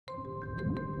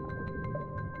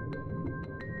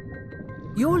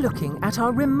You're looking at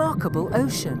our remarkable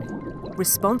ocean,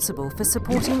 responsible for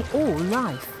supporting all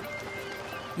life.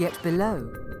 Yet below,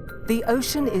 the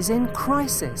ocean is in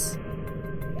crisis.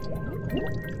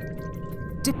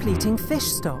 Depleting fish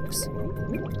stocks,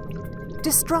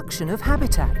 destruction of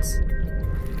habitats,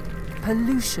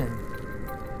 pollution.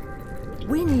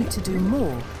 We need to do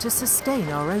more to sustain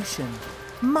our ocean,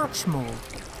 much more.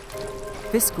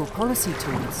 Fiscal policy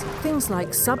tools, things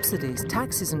like subsidies,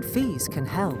 taxes and fees can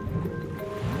help.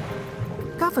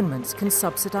 Governments can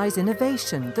subsidise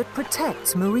innovation that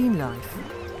protects marine life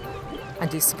and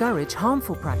discourage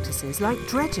harmful practices like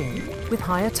dredging with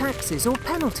higher taxes or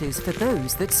penalties for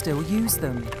those that still use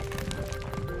them.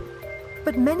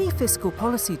 But many fiscal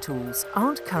policy tools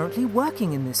aren't currently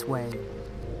working in this way.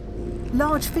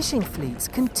 Large fishing fleets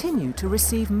continue to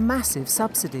receive massive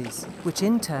subsidies, which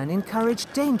in turn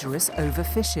encourage dangerous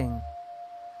overfishing.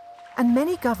 And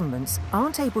many governments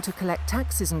aren't able to collect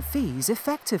taxes and fees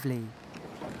effectively.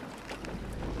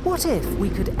 What if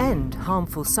we could end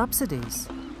harmful subsidies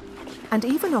and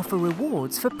even offer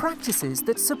rewards for practices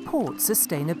that support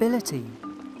sustainability?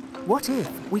 What if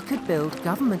we could build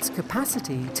government's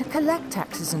capacity to collect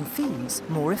taxes and fees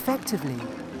more effectively?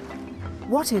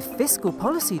 What if fiscal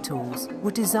policy tools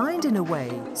were designed in a way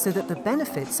so that the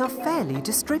benefits are fairly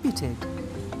distributed,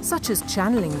 such as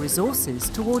channeling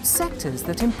resources towards sectors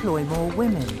that employ more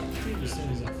women?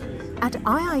 At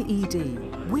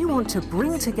IIED, we want to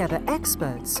bring together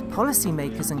experts,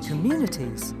 policymakers and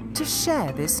communities to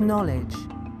share this knowledge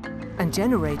and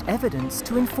generate evidence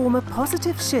to inform a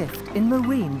positive shift in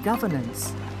marine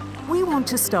governance. We want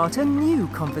to start a new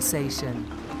conversation,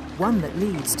 one that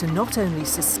leads to not only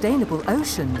sustainable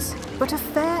oceans, but a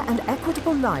fair and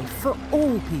equitable life for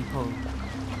all people.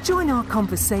 Join our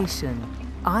conversation,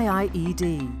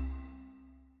 IIED.